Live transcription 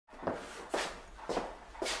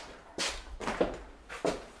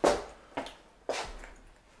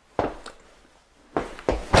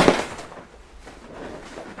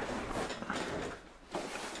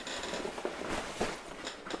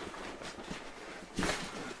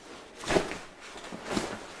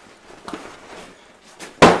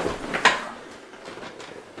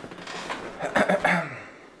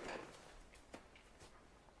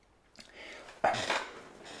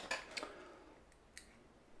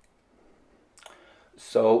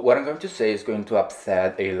So what I'm going to say is going to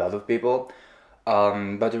upset a lot of people,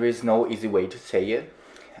 but there is no easy way to say it.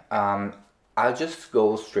 Um, I'll just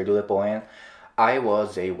go straight to the point. I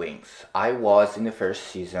was a Winx. I was in the first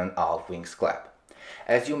season of Winx Club.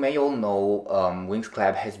 As you may all know, Winx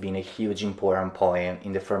Club has been a huge important point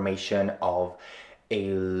in the formation of a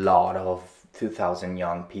lot of 2000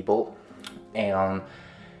 young people. And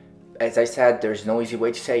as I said, there's no easy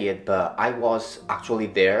way to say it, but I was actually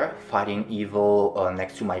there fighting evil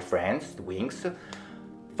next to my friends, the Winx.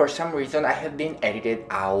 For some reason, I have been edited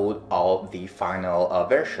out of the final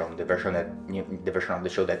version, the version of the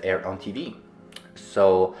show that aired on TV.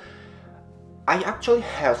 So I actually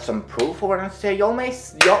have some proof for what I'm saying. Y'all may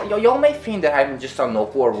think that I'm just an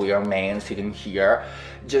awkward weird man sitting here,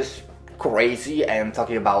 just crazy and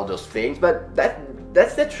talking about those things, but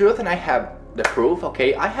that's the truth, and I have the proof.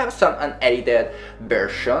 Okay, I have some unedited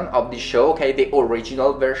version of the show. Okay, the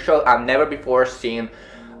original version. I've never before seen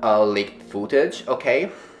leaked footage.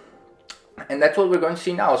 Okay, and that's what we're going to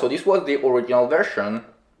see now. So this was the original version.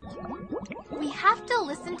 We have to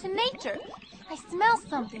listen to nature. I smell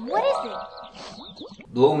something. What is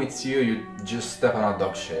it? Bloom, it's you. You just step on a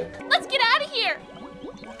dog shit. Let's get out of here!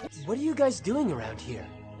 What are you guys doing around here?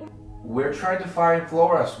 We're trying to find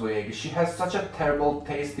Flora's wig. She has such a terrible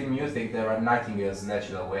taste in music that our nightingale snatched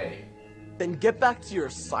it away. Then get back to your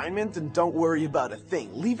assignment and don't worry about a thing.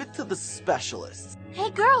 Leave it to the specialists. Hey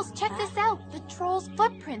girls, check this out. The troll's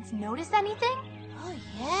footprints. Notice anything? Oh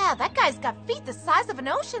yeah, that guy's got feet the size of an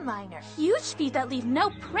ocean liner. Huge feet that leave no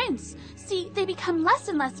prints. See, they become less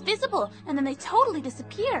and less visible, and then they totally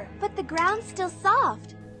disappear. But the ground's still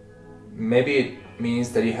soft. Maybe it means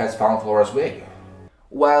that he has found Flora's wig.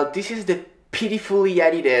 Well, this is the pitifully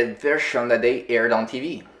edited version that they aired on TV.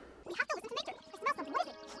 We have to listen to nature. I smell something. What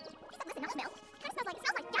is it? Listen, not smell. Kind of smells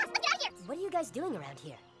like gas. Let's get out of here! What are you guys doing around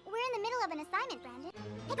here? We're in the middle of an assignment, Brandon.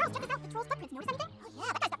 Hey girls, check this out. The troll's footprints. Notice anything? Oh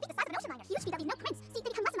yeah, that guy's got feet the size of an ocean liner. Huge feet that leave no prints. See,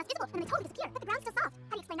 they become less and less visible, and then they totally disappear. But the ground's still soft. How do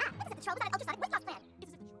you explain that? It's as if the troll was on an ultrasonic weight loss plan.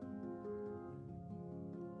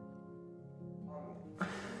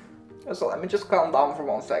 So let me just calm down for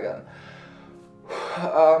 1 second.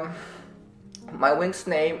 My Winx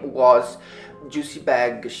name was Juicy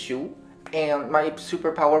Bag Shoe, and my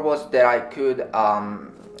superpower was that I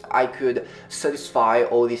could satisfy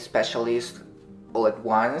all these specialists all at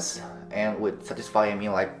once, and with satisfy I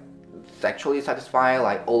mean like sexually satisfy,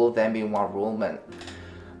 like all of them in one room. And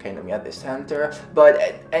okay, let me at the center. But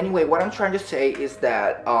anyway, what I'm trying to say is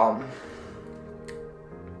that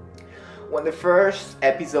when the first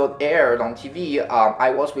episode aired on TV, I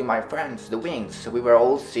was with my friends, the Winx. So we were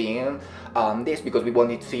all seeing this because we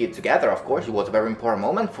wanted to see it together. Of course, it was a very important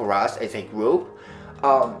moment for us as a group.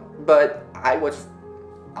 But I was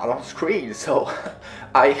on screen, so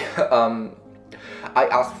I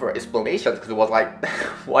asked for explanations because it was like,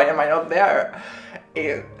 why am I not there?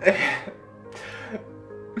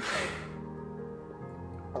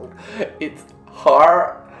 It's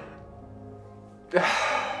hard.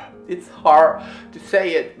 It's hard to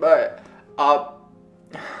say it, but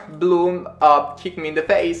Bloom kicked me in the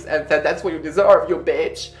face and said, "That's what you deserve, you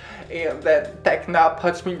bitch." And then Tekna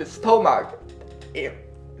punched me in the stomach. And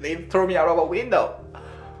they threw me out of a window.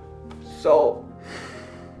 So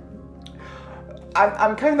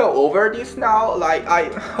I'm kind of over this now. Like,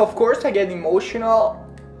 of course I get emotional,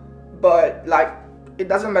 but like it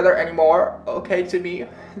doesn't matter anymore. Okay, to me,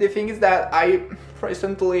 the thing is that I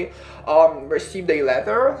recently received a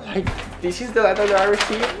letter. Like, this is the letter that I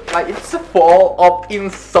received. Like, it's full of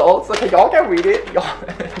insults. Okay, y'all can read it.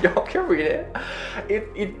 Y'all can read it.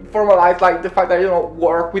 It formalized like the fact that I don't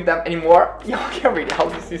work with them anymore. Y'all can read how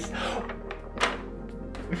this is.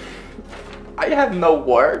 I have no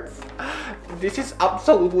words. This is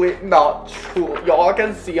absolutely not true. Y'all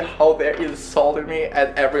can see how they're insulting me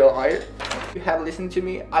at every line. If you have listened to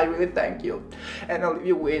me, I really thank you. And I'll leave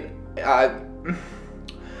you with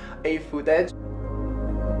a footage.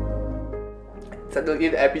 It's a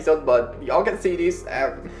deleted episode, but y'all can see this,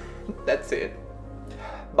 and that's it.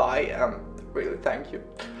 Bye, really thank you.